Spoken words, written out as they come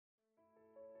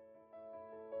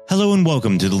Hello and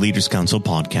welcome to the Leaders Council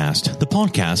podcast, the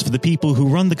podcast for the people who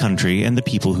run the country and the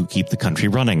people who keep the country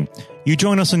running. You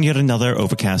join us on yet another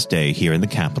overcast day here in the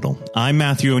capital. I'm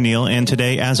Matthew O'Neill, and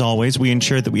today, as always, we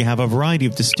ensure that we have a variety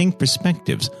of distinct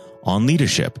perspectives on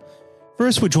leadership.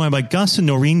 First, we're joined by Gus and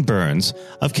Noreen Burns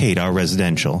of Kaydar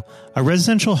Residential, a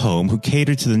residential home who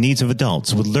cater to the needs of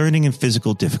adults with learning and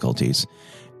physical difficulties.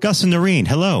 Gus and Noreen,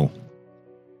 hello.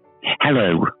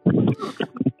 Hello.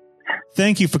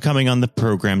 Thank you for coming on the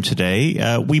program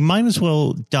today. We might as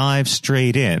well dive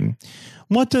straight in.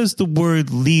 What does the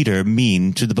word leader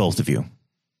mean to the both of you?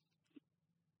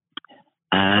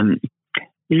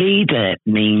 Leader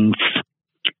means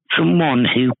someone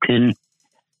who can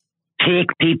take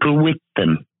people with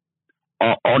them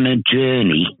on a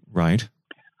journey, right,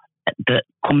 that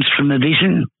comes from a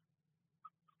vision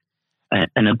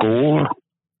and a goal.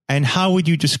 And how would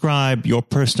you describe your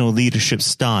personal leadership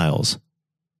styles?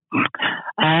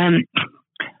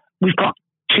 We've got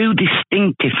two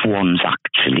distinctive ones,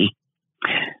 actually.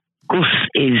 Gus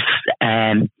is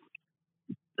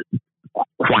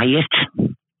quiet,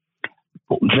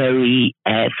 but very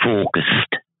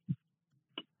focused.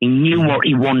 He knew what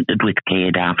he wanted with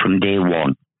Kaydar from day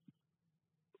one.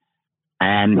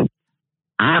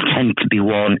 I tend to be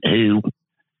one who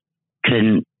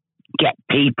can get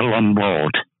people on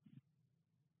board.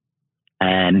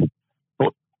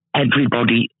 But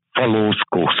everybody follows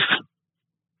Gus.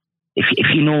 If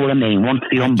you know what I mean, once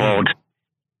they're on board,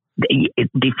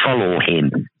 they follow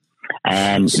him.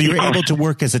 So you're able to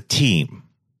work as a team?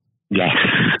 Yes.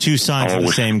 Two sides of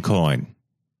the same coin.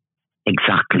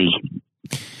 Exactly.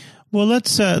 Well,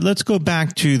 let's go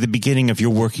back to the beginning of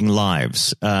your working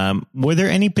lives. Were there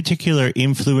any particular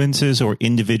influences or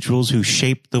individuals who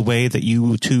shaped the way that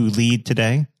you two lead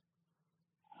today?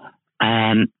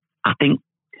 I think,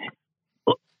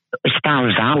 as far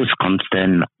as I was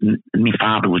concerned, my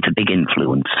father was a big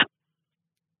influence.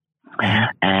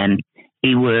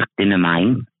 He worked in a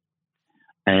mine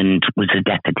and was a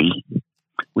deputy,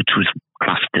 which was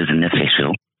classed as an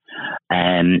official.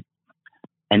 And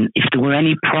if there were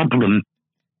any problem,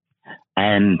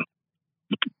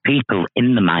 people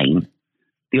in the mine,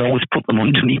 they always put them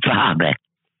under my father.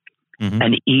 Mm-hmm.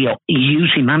 And he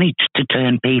usually managed to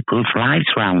turn people's lives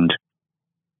round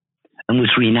and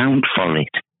was renowned for it.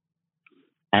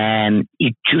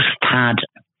 He just had,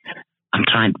 I'm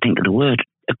trying to think of the word,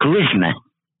 a charisma.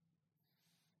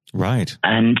 Right.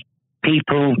 And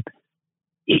people,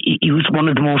 he was one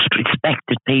of the most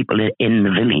respected people in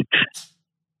the village.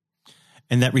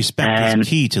 And that respect is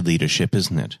key to leadership,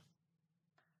 isn't it?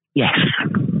 Yes.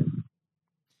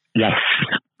 Yes.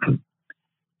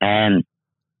 And,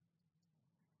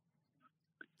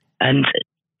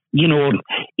 you know,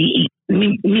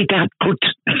 my dad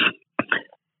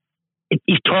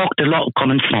he talked a lot of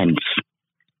common sense.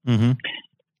 Mm-hmm.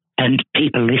 And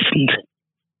people listened.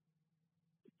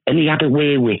 And he had a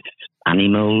way with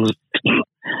animals,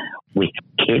 with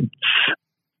kids.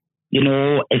 You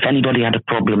know, if anybody had a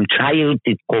problem child,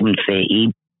 he'd come and say,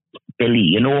 hey, Billy,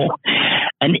 you know.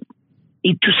 And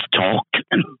he'd just talk to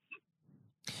them.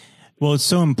 Well, it's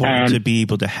so important to be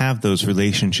able to have those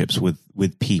relationships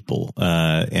with people.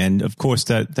 And of course,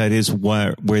 that is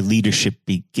where leadership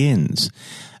begins.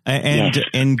 And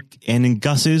in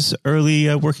Gus's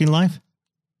early working life?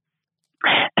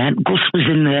 Gus was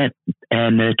in the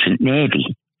Merchant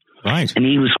Navy. Right. And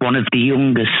he was one of the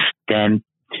youngest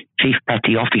chief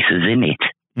petty officers in it.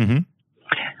 Mm-hmm.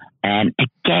 And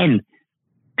again,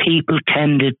 people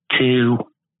tended to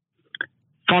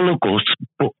follow Gus,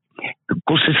 but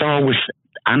Gus is always,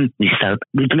 and myself,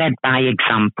 we've led by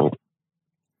example.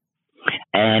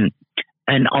 And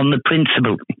on the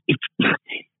principle,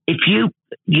 if you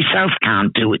yourself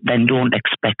can't do it, then don't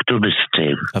expect others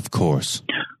to. Of course.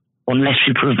 Unless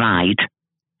you provide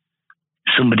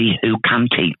somebody who can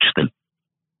teach them.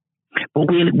 But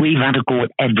we've had to go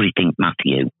at everything,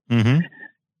 Matthew. Mm-hmm.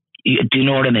 Do you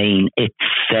know what I mean? It's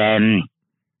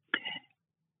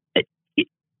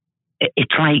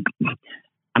like,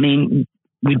 I mean,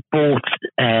 we're both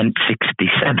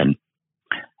 67,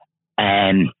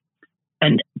 and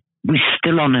we're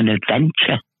still on an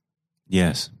adventure.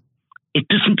 Yes. It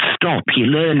doesn't stop. You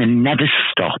learn and never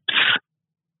stops.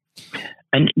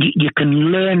 And you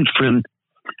can learn from,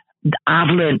 I've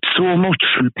learned so much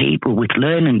from people with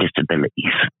learning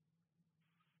disabilities.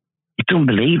 It's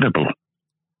unbelievable.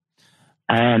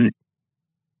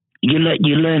 You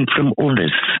learn from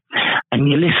others and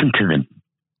you listen to them.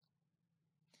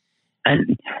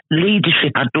 And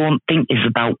leadership, I don't think, is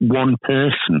about one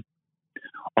person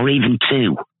or even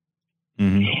two.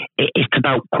 Mm-hmm. It's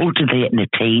about cultivating a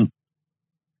team.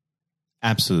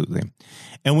 Absolutely.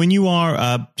 And when you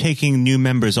are taking new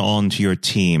members on to your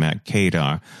team at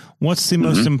Kaydar, what's the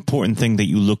most important thing that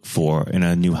you look for in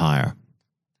a new hire?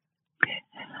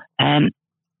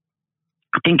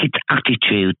 I think it's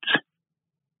attitudes.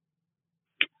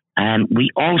 We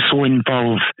also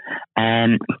involve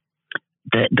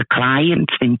the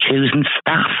clients in choosing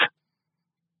staff.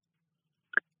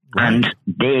 Right. And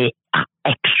they are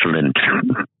excellent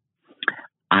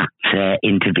at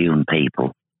interviewing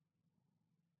people.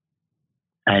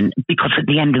 And because at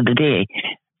the end of the day,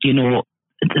 you know,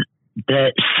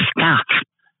 the staff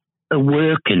are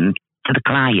working for the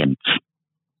clients.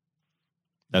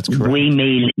 That's correct. We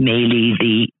merely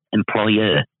the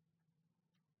employer.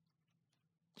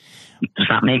 Does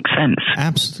that make sense?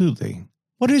 Absolutely.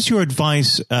 What is your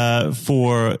advice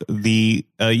for the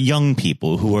young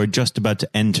people who are just about to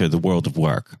enter the world of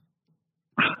work?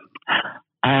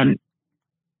 I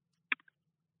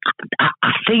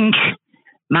think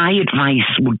my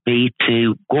advice would be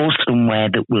to go somewhere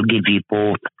that will give you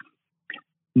both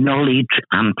knowledge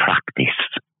and practice.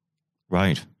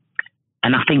 Right.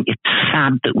 And I think it's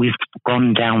sad that we've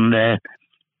gone down the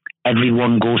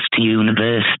everyone goes to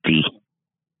university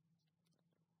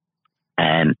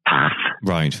path.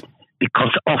 Right.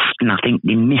 Because often I think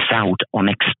they miss out on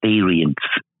experience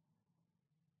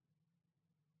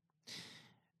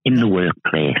in the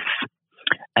workplace.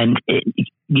 And,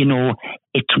 you know,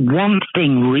 it's one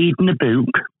thing reading a book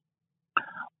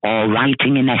or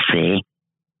writing an essay.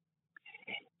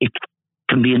 It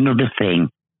can be another thing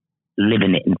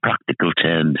living it in practical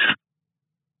terms.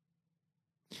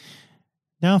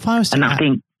 Now, if I was to... And I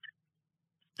think...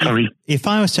 Sorry. If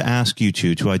I was to ask you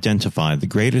to identify the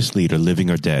greatest leader, living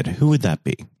or dead, who would that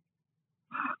be?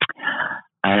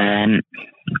 The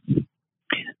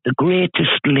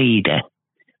greatest leader,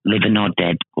 living or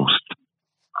dead, Gus.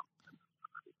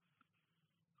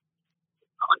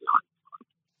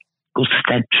 Gus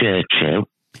Churchill.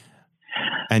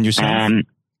 And yourself?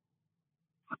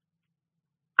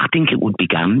 I think it would be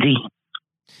Gandhi.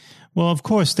 Well, of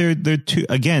course, they're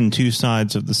two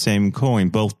sides of the same coin,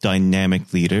 both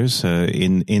dynamic leaders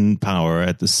in power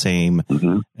at the same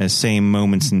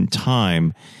moments in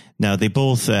time. Now, they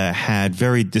both had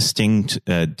very distinct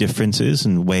differences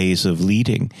and ways of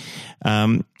leading.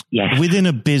 Yes. Within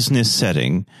a business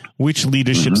setting, which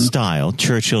leadership style,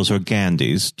 Churchill's or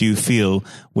Gandhi's, do you feel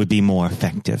would be more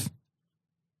effective?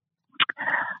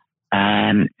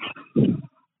 I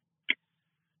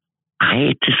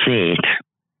hate to say it,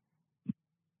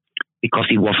 because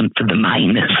he wasn't for the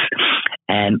miners.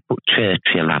 But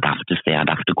Churchill, I'd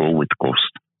have to go with Gus.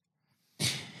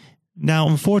 Now,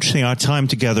 unfortunately, our time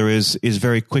together is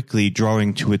very quickly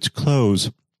drawing to its close.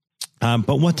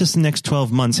 But what does the next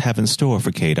 12 months have in store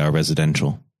for Kaydar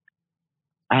Residential?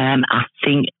 I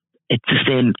think it's the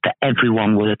same for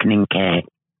everyone working in care.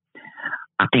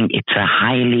 I think it's a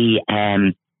highly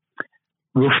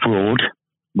rough road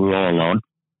we're all on.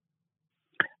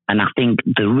 And I think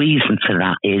the reason for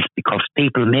that is because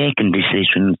people making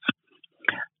decisions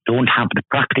don't have the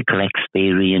practical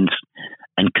experience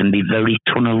and can be very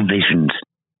tunnel visioned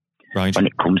when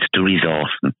it comes to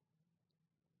resourcing.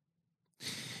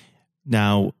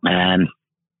 Now,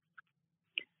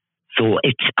 so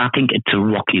I think it's a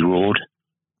rocky road.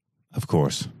 Of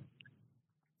course.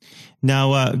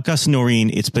 Now, Gus and Noreen,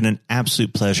 it's been an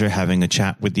absolute pleasure having a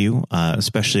chat with you,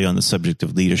 especially on the subject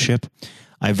of leadership.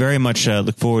 I very much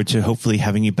look forward to hopefully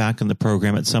having you back on the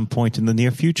program at some point in the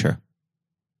near future.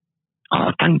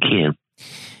 Oh, thank you.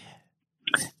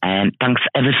 And thanks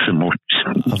ever so much.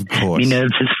 Of course. My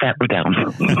nerves have settled down.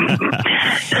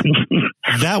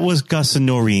 That was Gus and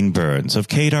Noreen Burns of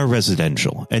Kaydar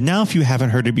Residential. And now, if you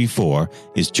haven't heard it before,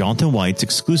 is Jonathan White's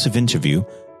exclusive interview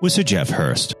with Sir Geoff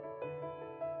Hurst.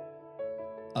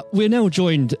 We're now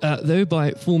joined, though,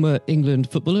 by former England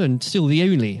footballer and still the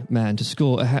only man to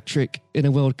score a hat-trick in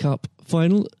a World Cup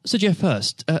final, Sir Geoff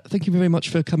Hurst. Thank you very much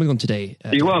for coming on today.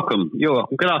 You're welcome. You're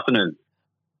welcome. Good afternoon.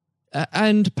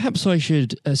 And perhaps I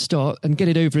should start and get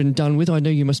it over and done with. I know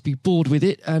you must be bored with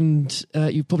it, and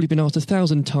you've probably been asked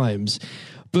 1,000 times.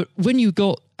 But when you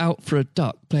got out for a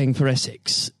duck playing for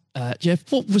Essex, Geoff,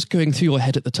 what was going through your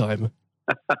head at the time?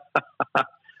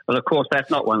 Well, of course, that's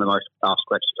not one of the most asked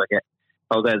questions I get.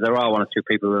 Oh, there are one or two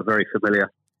people who are very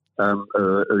familiar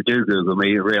who do Google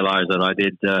me, who realise that I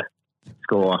did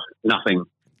score nothing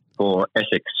for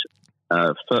Essex.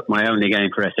 My only game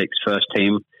for Essex first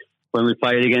team when we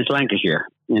played against Lancashire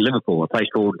in Liverpool, a place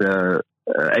called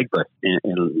Egbert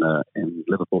in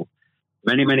Liverpool,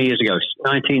 many, many years ago,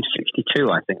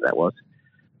 1962, I think that was.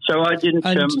 So I didn't,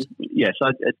 I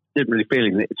didn't really feel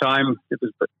it at the time. It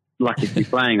was lucky to be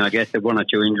playing, I guess. There were one or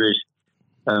two injuries.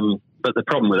 But the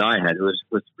problem that I had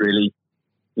was really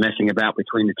messing about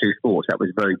between the two sports. That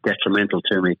was very detrimental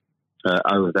to me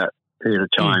over that period of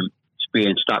time,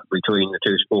 being stuck between the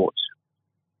two sports.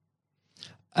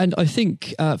 And I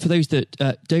think for those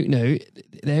that don't know,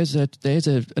 there's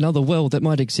another world that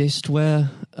might exist where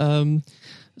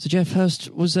Sir Geoff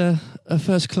Hurst was a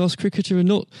first-class cricketer and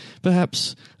not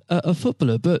perhaps a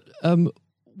footballer. But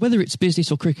whether it's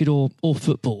business or cricket or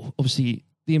football, obviously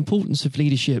the importance of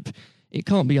leadership, it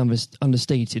can't be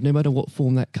understated, no matter what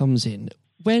form that comes in.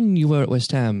 When you were at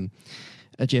West Ham,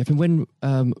 Geoff, and when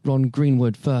Ron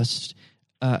Greenwood first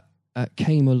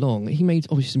came along, he made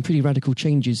obviously some pretty radical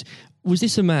changes. Was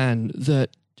this a man that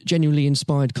genuinely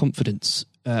inspired confidence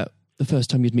the first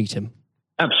time you'd meet him?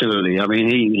 Absolutely. I mean,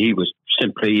 he was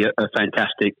simply a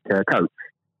fantastic coach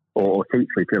or teacher,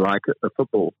 if you like, at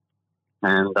football.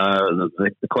 And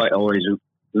the quite always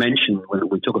mentioned when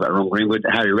we talk about Ron Greenwood,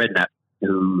 Harry Redknapp,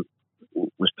 who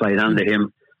was played under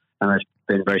him and has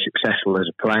been very successful as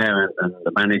a player and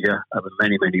a manager over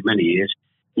many, many, many years.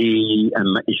 He's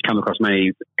come across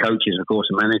many coaches, of course,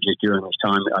 and managers during his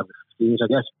time over years, I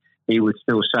guess. He would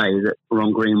still say that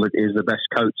Ron Greenwood is the best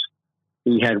coach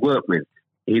he'd worked with.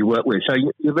 So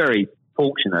you're very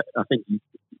fortunate. I think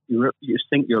you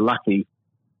think you're lucky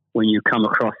when you come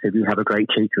across, if you have a great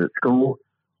teacher at school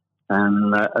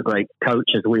and a great coach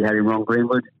as we had in Ron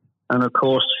Greenwood, and of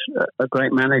course a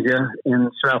great manager in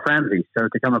Sir Alf Ramsey. So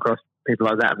to come across people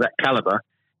like that, of that calibre,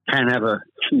 can have a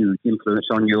huge influence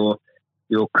on your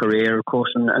career, of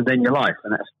course, and then your life.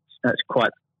 And that's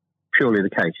quite purely the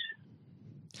case.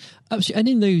 Absolutely. And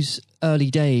in those early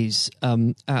days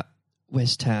at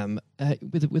West Ham,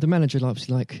 with a manager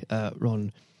like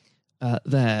Ron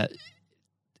there,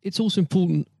 it's also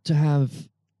important to have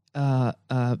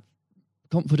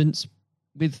confidence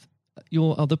with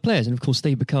your other players. And of course,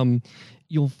 they become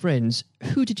your friends.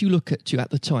 Who did you look at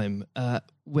the time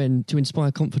when to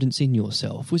inspire confidence in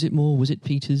yourself? Was it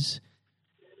Peters?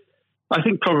 I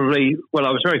think probably, I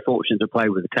was very fortunate to play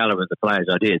with the calibre of the players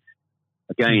I did.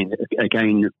 Again,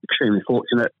 extremely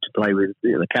fortunate to play with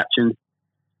the captain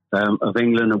of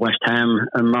England and West Ham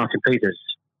and Martin Peters,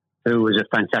 who was a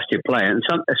fantastic player. And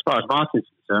as far as Martin's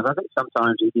concerned, I think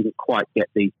sometimes he didn't quite get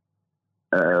the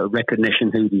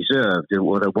recognition he deserved.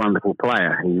 What a wonderful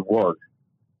player he was.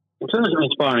 In terms of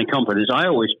inspiring confidence, I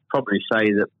always probably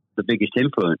say that the biggest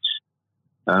influence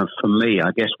for me,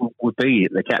 I guess, would be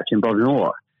the captain, Bobby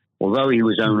Moore. Although he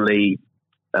was only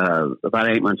about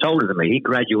 8 months older than me, he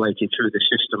graduated through the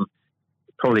system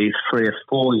probably 3 or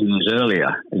 4 years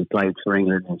earlier. He played for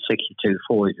England in 62,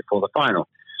 4 years before the final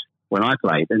when I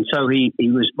played. And so he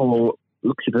was more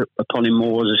looked upon him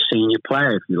more as a senior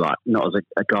player, if you like, not as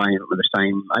a guy with the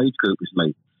same age group as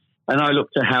me. And I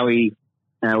looked at how he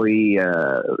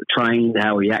trained,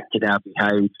 how he acted, how he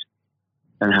behaved,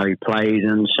 and how he played.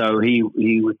 And so he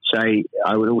would say,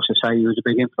 I would also say he was a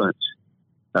big influence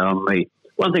on me.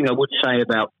 One thing I would say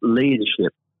about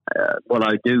leadership,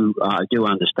 I do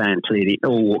understand clearly in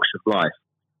all walks of life,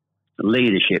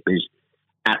 leadership is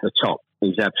at the top,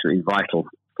 is absolutely vital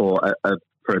for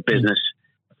a business,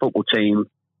 a football team,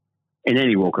 in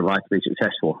any walk of life to be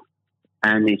successful.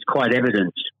 And it's quite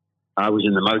evident. I was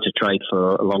in the motor trade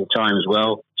for a long time as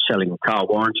well, selling car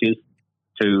warranties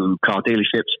to car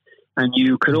dealerships. And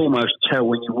you could almost tell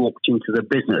when you walked into the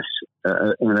business,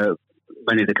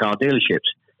 many of the car dealerships,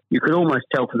 you could almost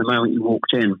tell from the moment you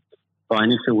walked in by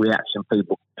initial reaction,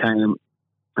 people came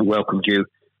and welcomed you,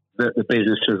 that the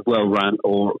business was well run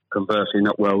or conversely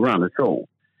not well run at all.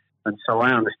 And so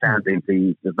I understand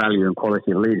the value and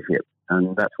quality of leadership.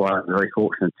 And that's why I'm very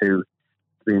fortunate to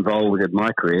be involved in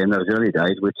my career in those early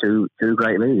days with two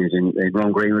great leaders in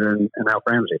Ron Greenwood and Alf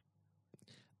Ramsey.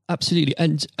 Absolutely.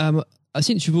 And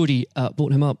since you've already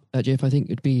brought him up, Geoff, I think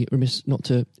it'd be remiss not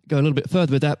to go a little bit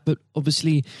further with that. But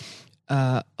obviously,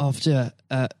 after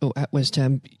at West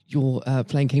Ham, your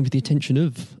playing came to the attention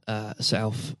of Sir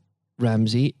Alf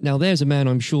Ramsey. Now, there's a man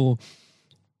I'm sure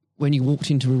when you walked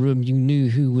into a room, you knew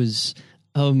who was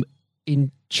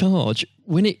in charge.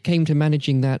 When it came to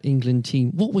managing that England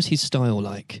team, what was his style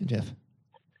like, Geoff?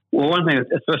 Well,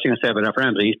 the first thing I say about Alf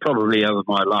Ramsey, he's probably over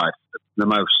my life the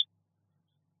most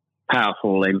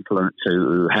powerful influence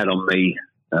who had on me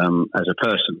as a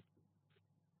person.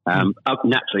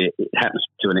 Naturally, it happens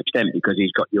to an extent because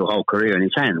he's got your whole career in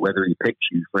his hand. Whether he picks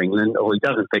you for England or he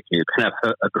doesn't pick you, it can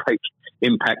have a great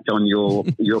impact on your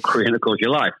career and, of course,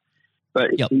 your life.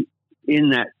 But in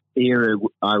that era,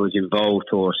 I was involved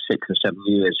for 6 or 7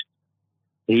 years.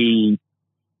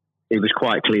 It was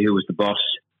quite clear who was the boss.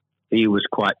 He was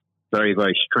quite very,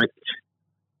 very strict.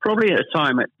 Probably at a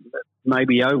time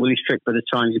maybe overly strict, but at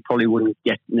times you probably wouldn't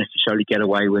necessarily get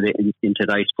away with it in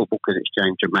today's football because it's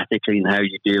changed dramatically in how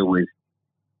you deal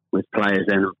with players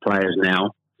then and players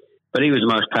now. But he was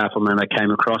the most powerful man I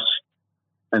came across,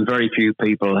 and very few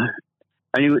people.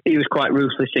 And he was quite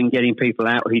ruthless in getting people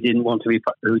out who didn't want to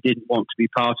be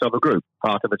part of a group,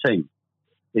 part of a team.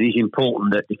 It is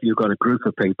important that if you've got a group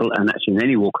of people, and that's in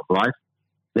any walk of life,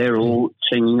 they're all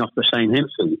singing off the same hymn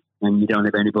sheet, and you don't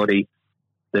have anybody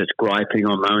that's griping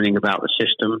or moaning about the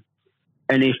system.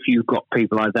 And if you've got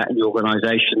people like that in the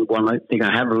organisation, one thing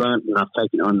I have learned, and I've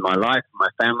taken it on in my life, my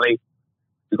family,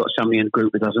 you've got somebody in the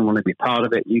group that doesn't want to be part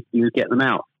of it, you get them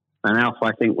out. And Alf,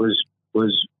 I think, was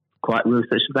quite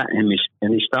ruthless with that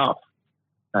in his staff.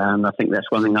 And I think that's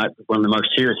one of the most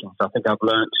serious things I think I've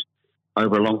learnt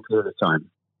over a long period of time.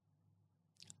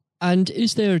 And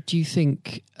is there, do you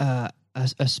think, a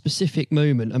specific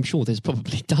moment, I'm sure there's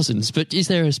probably dozens, but is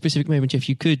there a specific moment, if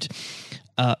you could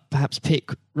perhaps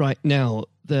pick right now,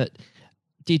 that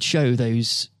did show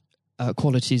those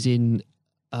qualities in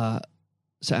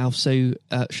Sir Alf so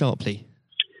sharply?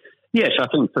 Yes, I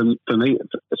think for me,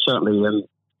 certainly,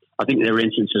 I think there are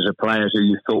instances of players who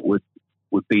you thought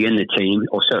would be in the team,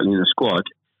 or certainly in the squad,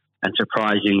 and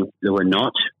surprising they were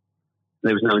not.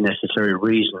 There was no necessary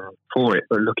reason for it,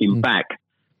 but looking back,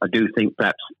 I do think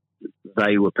perhaps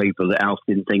they were people that Alf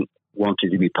didn't think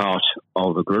wanted to be part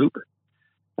of a group.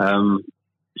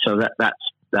 So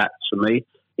that's for me.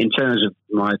 In terms of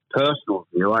my personal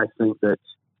view, I think that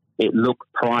it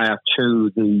looked prior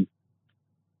to the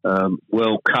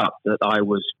World Cup that I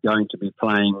was going to be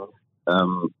playing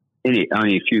in it.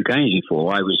 Only a few games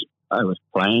before I was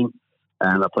playing.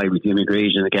 And I played with Jimmy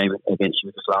Greaves in a game against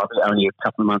Yugoslavia only a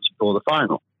couple of months before the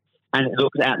final. And it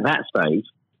looked at that stage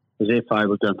as if I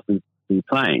was going to be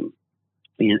playing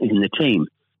in the team.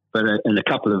 But in a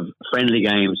couple of more friendly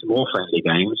games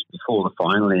before the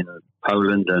final in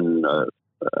Poland and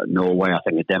Norway, I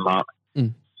think, and Denmark,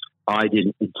 I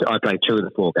played 2 of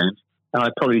the 4 games. And I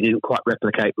probably didn't quite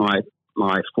replicate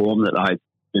my form that I'd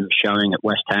been showing at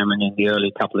West Ham and in the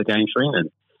early couple of games for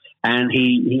England. And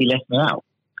he left me out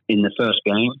in the first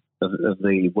game of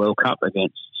the World Cup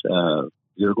against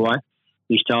Uruguay.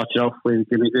 He started off with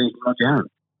Jimmy Greaves and Roger Allen.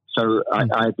 So I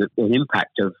had an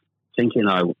impact of thinking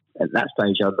at that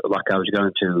stage I looked like I was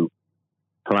going to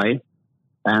play,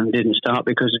 and didn't start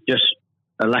because of just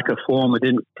a lack of form. I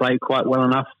didn't play quite well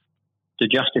enough to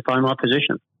justify my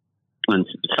position. And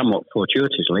somewhat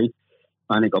fortuitously,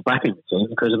 I only got back in the team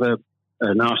because of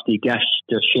a nasty gash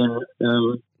to shin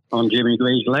on Jimmy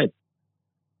Greaves' leg.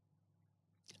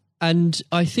 And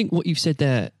I think what you've said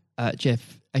there,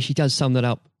 Jeff, actually does sum that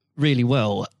up really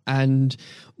well. And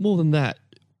more than that,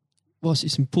 whilst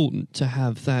it's important to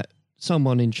have that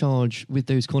someone in charge with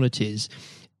those qualities,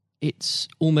 it's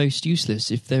almost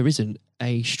useless if there isn't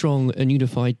a strong and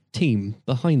unified team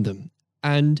behind them.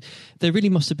 And there really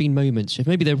must have been moments, Jeff,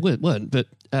 maybe there weren't, but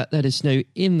let us know,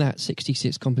 in that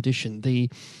 66 competition,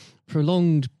 the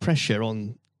prolonged pressure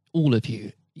on all of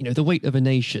you, the weight of a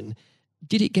nation,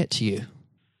 did it get to you?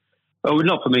 Well,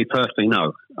 not for me personally,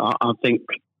 no. I think,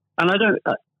 and I don't,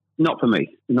 not for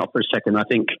me, not for a second. I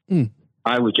think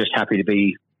I was just happy to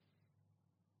be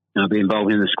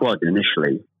involved in the squad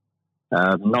initially.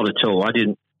 Not at all.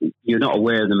 You're not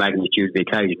aware of the magnitude of the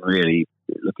occasion, really,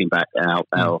 looking back out.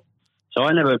 So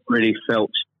I never really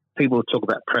felt, people talk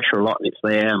about pressure a lot and it's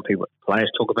there, and players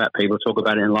talk about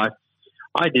it in life.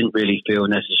 I didn't really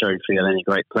necessarily feel any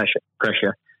great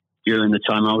pressure during the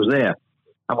time I was there.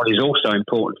 And what is also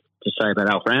important to say about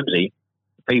Alf Ramsey,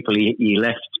 the people he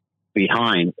left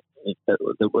behind that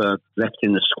were left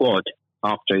in the squad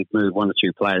after he moved 1 or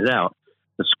 2 players out,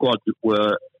 the squad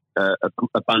were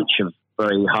a bunch of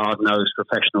very hard-nosed,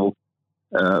 professional,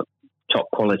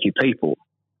 top-quality people.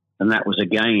 And that was,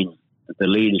 again, the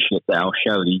leadership that Al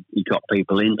showed. He got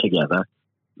people in together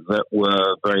that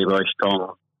were very, very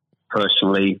strong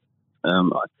personally.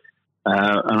 And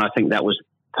I think that was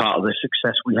part of the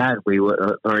success we had. We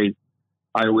were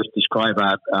I always describe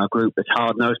our group as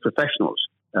hard-nosed professionals.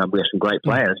 We have some great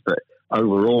players, but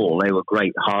overall they were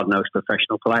great hard-nosed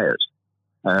professional players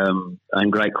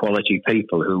and great quality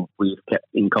people who we've kept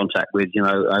in contact with,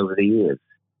 over the years.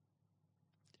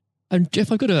 And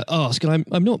Jeff, I've got to ask, and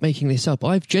I'm not making this up,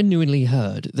 I've genuinely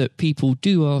heard that people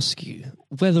do ask you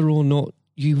whether or not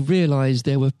you realise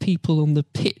there were people on the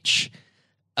pitch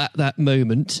at that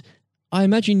moment. I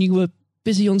imagine you were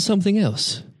busy on something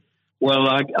else. Well,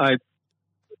 I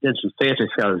did some theatre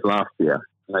shows last year.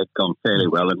 They've gone fairly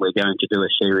well, and we're going to do a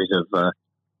series of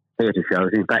theatre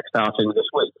shows, in fact, starting this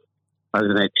week, over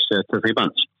the next 2 or 3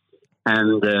 months.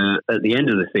 And at the end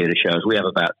of the theatre shows, we have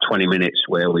about 20 minutes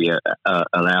where we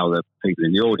allow the people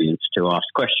in the audience to ask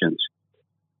questions.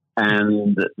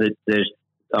 And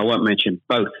I won't mention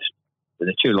both.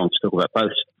 They're too long to talk about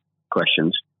both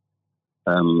questions.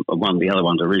 The other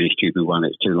one's a really stupid one.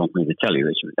 It's too long for me to tell you.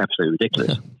 It's absolutely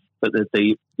ridiculous. But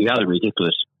the other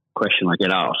ridiculous question I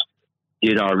get asked,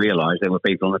 did I realise there were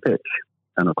people on the pitch?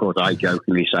 And of course I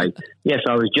jokingly say, yes,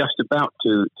 I was just about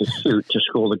to shoot to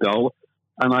score the goal.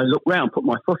 And I looked round, put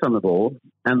my foot on the ball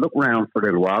and looked round for a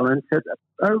little while and said,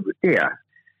 oh dear,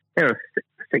 there are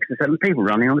 6 or 7 people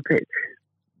running on the pitch.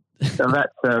 So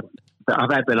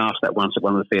I've been asked that once at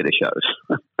one of the theatre shows.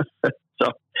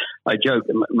 So I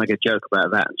make a joke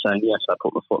about that and saying, yes, I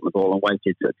put my foot on the ball and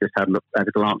waited to just have a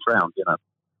glance round, you know.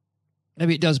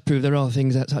 Maybe it does prove there are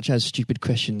things such as stupid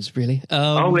questions, really.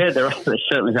 Oh, yeah, there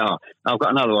certainly are. I've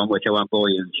got another one which I won't bore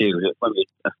you with. It won't be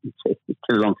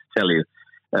too long to tell you.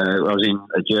 I was in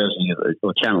a Jersey,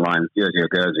 or Channel Line, Jersey or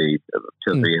Guernsey,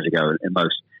 2 or 3 years ago, and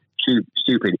most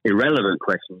stupid, irrelevant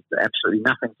questions, absolutely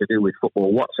nothing to do with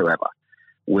football whatsoever,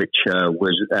 which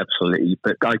was absolutely,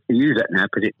 but I can use that now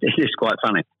because it is quite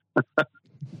funny.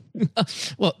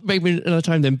 Well, maybe another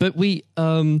time then, but we...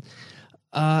 well,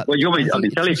 you want me? I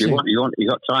can tell you if you want. You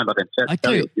got time? I can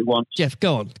tell you if you want. Jeff,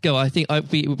 go on. I think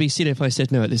it would be silly if I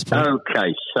said no at this point.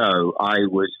 Okay, so I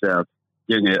was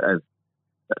doing at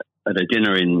a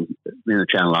dinner in the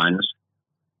Channel Lines,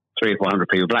 300 or 400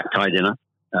 people, black tie dinner,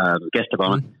 guest of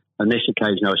honour. On this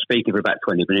occasion, I was speaking for about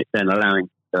 20 minutes, then allowing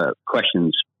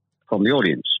questions from the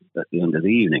audience at the end of the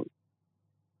evening.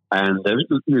 And there was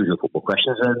usual football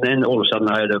questions, and then all of a sudden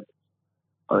I had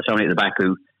somebody at the back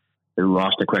who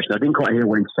asked a question. I didn't quite hear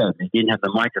what he said. He didn't have the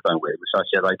microphone with him. So I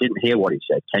said, I didn't hear what he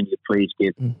said. Can you please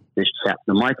give this chap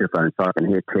the microphone so I can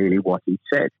hear clearly what he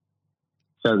said?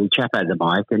 So the chap had the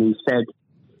mic and he said,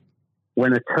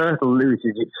 when a turtle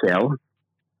loses its shell,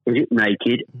 is it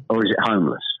naked or is it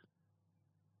homeless?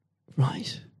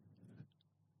 Right.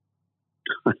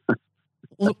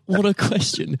 What a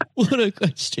question. What a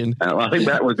question. I think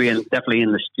that would be definitely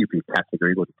in the stupid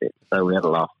category, wouldn't it? So we had a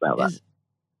laugh about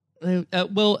that.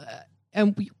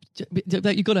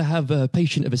 You've got to have a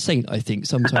patient of a saint, I think,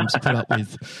 sometimes to put up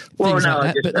with things like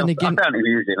that. But then again, I found it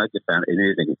amusing. I just found it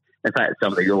amusing. In fact,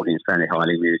 some of the audience found it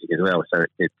highly amusing as well. So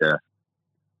it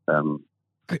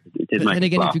did make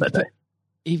me laugh that day.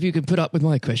 If you can put up with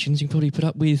my questions, you can probably put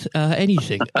up with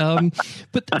anything. But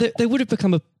there would have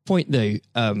become a point, though,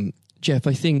 Jeff,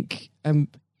 I think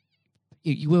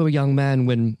you were a young man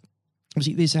when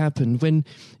obviously this happened, when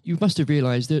you must have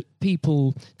realised that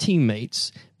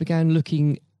teammates, began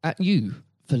looking at you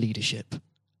for leadership.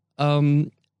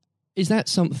 Is that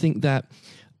something that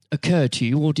occurred to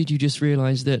you, or did you just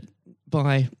realise that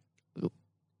by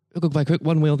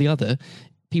one way or the other,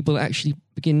 people actually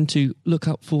begin to look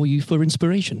up for you for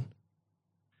inspiration?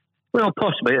 Well,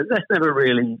 possibly. That's never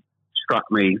really struck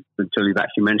me until you've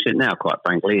actually mentioned it now, quite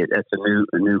frankly. It's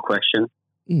a new question.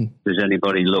 Does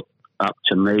anybody look up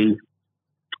to me?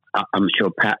 I'm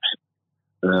sure perhaps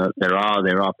there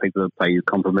are people who pay you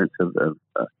compliments of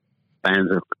fans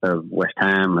of West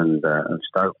Ham and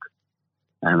Stoke,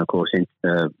 and of course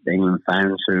England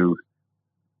fans who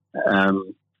I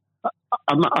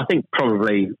think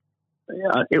probably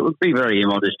it would be very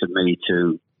immodest of me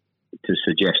to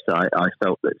suggest that I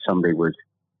felt that somebody was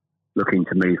looking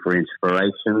to me for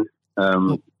inspiration.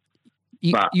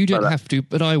 You don't have to,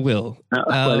 but I will.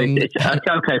 It's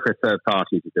okay for a third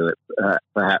party to do it.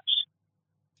 Perhaps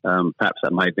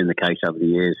that may have been the case over the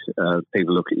years.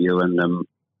 People look at you and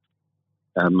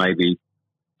maybe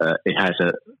it has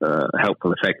a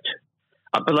helpful effect.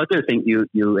 But I do think you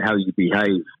how you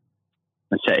behave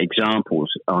and set examples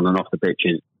on and off the pitch,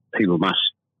 people must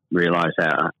realise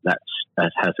that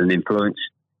has an influence.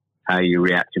 How you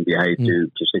react and behave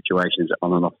to situations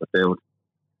on and off the field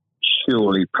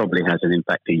surely probably has an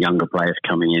impact to younger players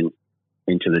coming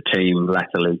into the team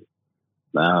latterly.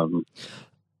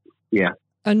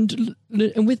 And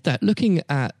with that, looking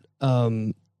at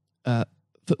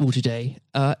football today,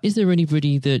 is there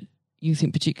anybody that you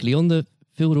think particularly on the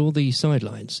field or the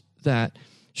sidelines that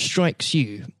strikes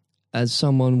you as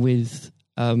someone with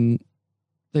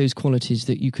those qualities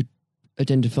that you could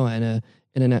identify in a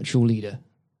natural leader?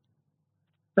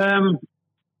 Current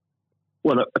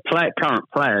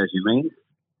players, you mean?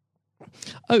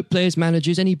 Oh, players,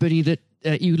 managers, anybody that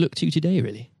you look to today,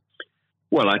 really?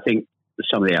 Well, I think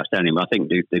some of the outstanding. I think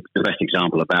the best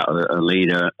example about a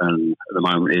leader at the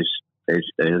moment is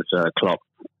Klopp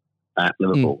at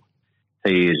Liverpool.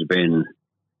 He has been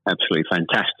absolutely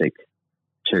fantastic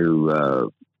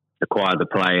to acquire the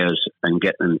players and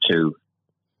get them to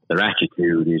their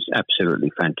attitude is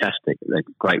absolutely fantastic. They're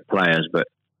great players, but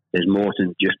there's more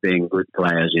than just being good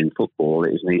players in football.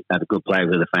 It is have a good player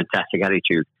with a fantastic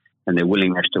attitude, and their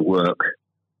willingness to work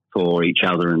for each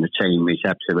other and the team is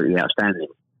absolutely outstanding.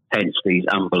 Hence these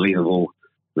unbelievable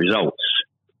results.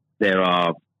 There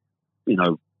are,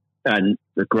 and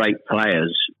the great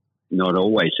players not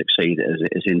always succeed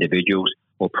as individuals,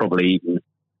 or probably even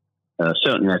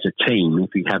certainly as a team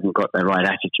if you haven't got the right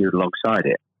attitude alongside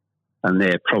it. And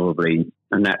they're probably,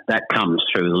 and that comes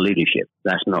through the leadership.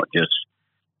 That's not just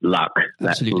luck.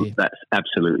 Absolutely. That's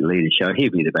absolute leadership.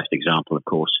 He'd be the best example, of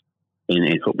course, in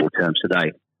football terms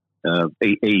today.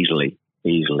 Easily.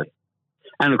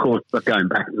 And of course, but going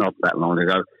back not that long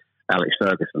ago, Alex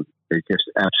Ferguson is just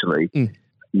absolutely,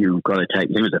 you've got to take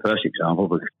him as the first example,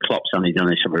 because Klopp's only done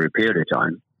this over a period of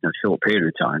time, a short period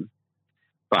of time.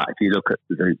 But if you look at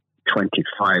the 26,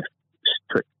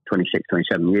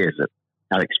 27 years that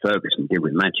Alex Ferguson did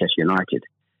with Manchester United,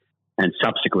 and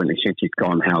subsequently since he's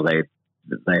gone, how they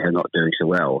are not doing so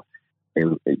well.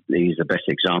 He's the best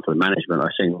example of management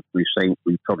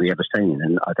we've probably ever seen,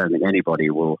 and I don't think anybody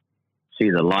will see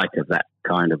the light of that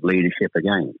kind of leadership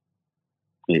again.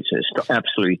 It's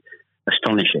absolutely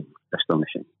astonishing.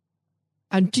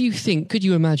 And do you think, could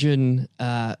you imagine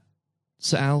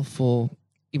Sir Alf or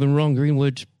even Ron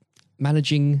Greenwood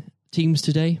managing teams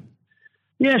today?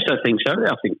 Yes, I think so.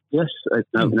 I think yes,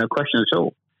 no question at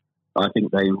all. I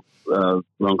think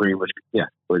Ron Greenwood. Yeah,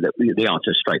 the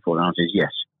answer, straightforward answer is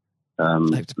yes.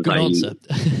 Good answer.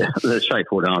 The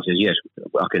straightforward answer is yes.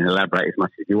 I can elaborate as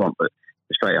much as you want, but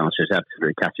the straight answer is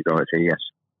absolutely categorically yes.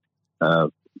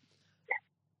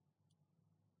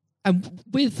 And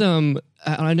with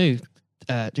I know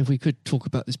if we could talk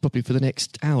about this probably for the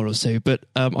next hour or so, but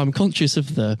I'm conscious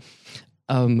of the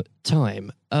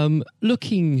time.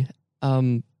 Looking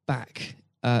back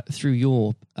through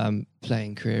your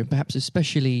playing career, perhaps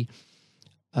especially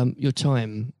your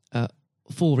time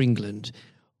for England,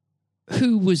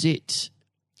 who was it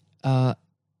that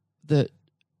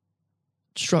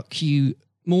struck you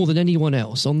more than anyone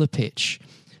else on the pitch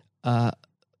that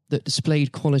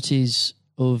displayed qualities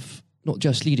of not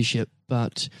just leadership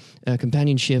but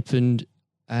companionship and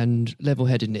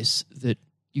level-headedness that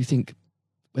you think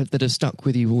that have stuck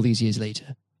with you all these years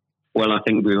later? Well, I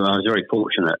think I was very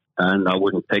fortunate, and I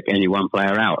wouldn't pick any one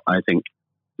player out. I think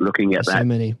looking at that,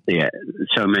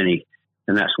 so many,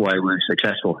 and that's why we're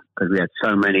successful, because we had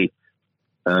so many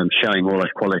showing all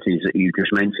those qualities that you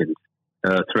just mentioned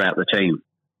throughout the team.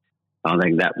 I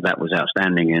think that was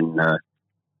outstanding, and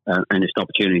it's an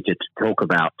opportunity to talk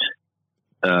about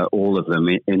all of them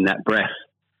in that breath.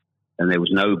 And there was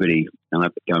nobody,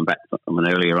 and going back from an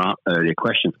earlier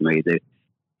question for me,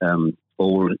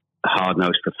 all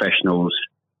hard-nosed professionals,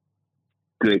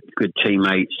 good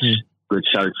teammates, good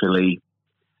socially,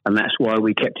 and that's why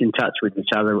we kept in touch with each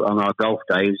other on our golf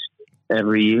days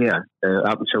every year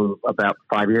up until about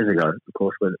 5 years ago. Of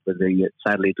course, with the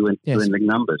sadly dwindling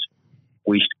numbers,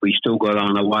 we still got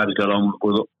on. Our wives got on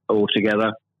all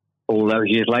together all those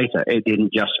years later. It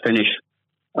didn't just finish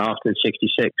after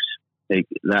 '66.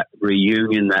 That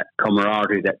reunion, that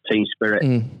camaraderie, that team spirit,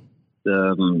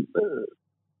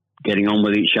 getting on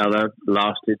with each other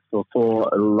lasted for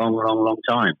a long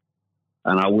time.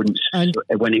 And I wouldn't,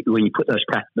 when you put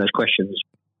those questions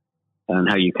and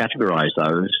how you categorise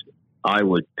those, I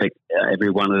would pick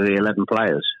every one of the 11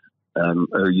 players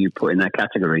who you put in that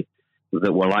category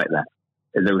that were like that.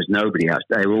 There was nobody else.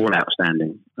 They were all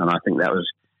outstanding. And I think that was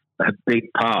a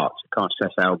big part. I can't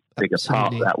stress how big a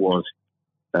part that was.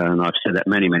 And I've said that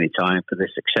many times, for the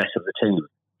success of the team.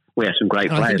 We have some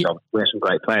great players. We have some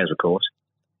great players, of course.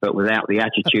 But without the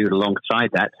attitude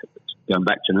alongside that, going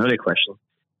back to an earlier question,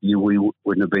 we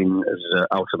wouldn't have been as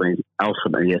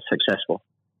ultimately as successful.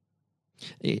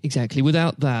 Exactly.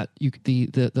 Without that,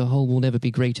 the whole will never be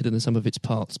greater than the sum of its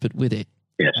parts. But with it,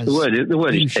 yes, the word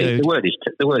is team. The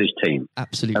word is team.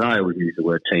 Absolutely. And I always use the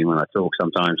word team when I talk.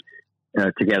 Sometimes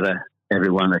together,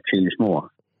 everyone achieves more,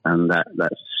 and that's the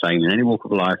same in any walk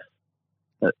of life.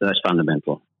 That's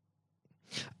fundamental.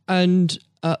 And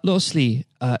lastly,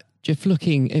 Jeff,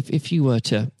 looking, if you were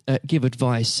to give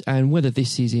advice, and whether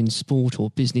this is in sport or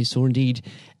business or indeed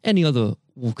any other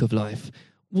walk of life,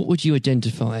 what would you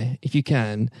identify, if you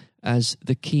can, as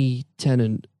the key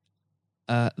tenet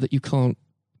that you can't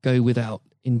go without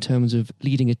in terms of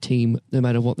leading a team, no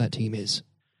matter what that team is?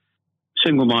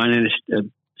 Single-mindedness,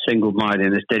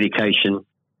 dedication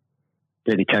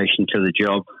to the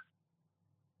job,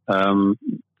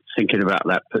 thinking about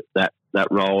that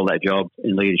role, that job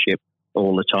in leadership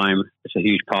all the time. It's a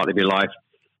huge part of your life.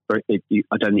 I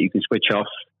don't think you can switch off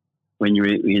when you're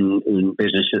in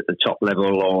business at the top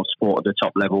level or sport at the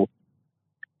top level,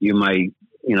 you may,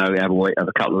 have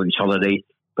a couple of weeks holiday.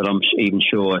 But I'm even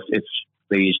sure if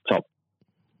these top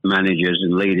managers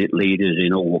and leaders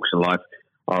in all walks of life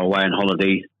are away on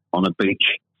holiday on a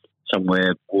beach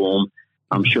somewhere warm,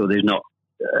 I'm sure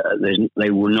they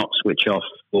will not switch off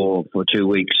for 2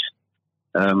 weeks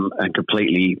and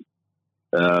completely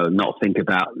not think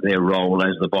about their role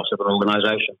as the boss of an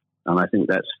organisation. And I think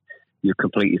you're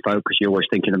completely focused. You're always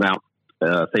thinking about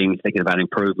things, thinking about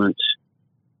improvements,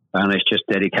 and it's just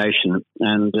dedication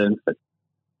and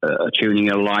tuning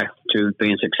your life to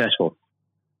being successful.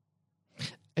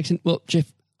 Excellent. Well,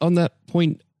 Jeff, on that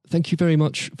point, thank you very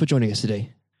much for joining us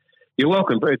today. You're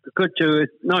welcome. Very good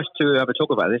nice to have a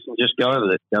talk about this and just go over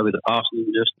the past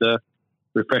and just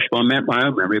refresh my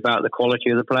own memory about the quality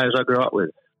of the players I grew up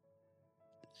with.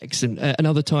 Excellent.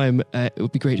 Another time, it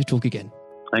would be great to talk again.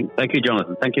 Thank you,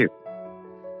 Jonathan. Thank you.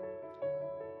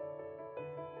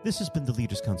 This has been the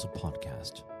Leaders Council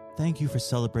podcast. Thank you for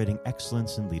celebrating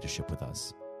excellence in leadership with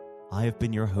us. I have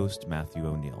been your host, Matthew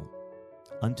O'Neill.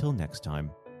 Until next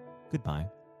time, goodbye.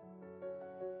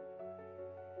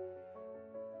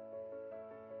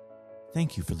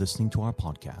 Thank you for listening to our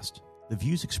podcast. The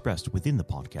views expressed within the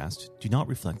podcast do not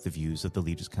reflect the views of the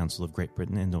Leaders Council of Great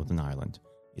Britain and Northern Ireland,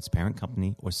 its parent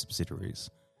company or subsidiaries,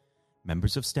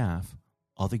 members of staff,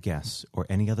 other guests, or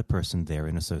any other person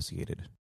therein associated.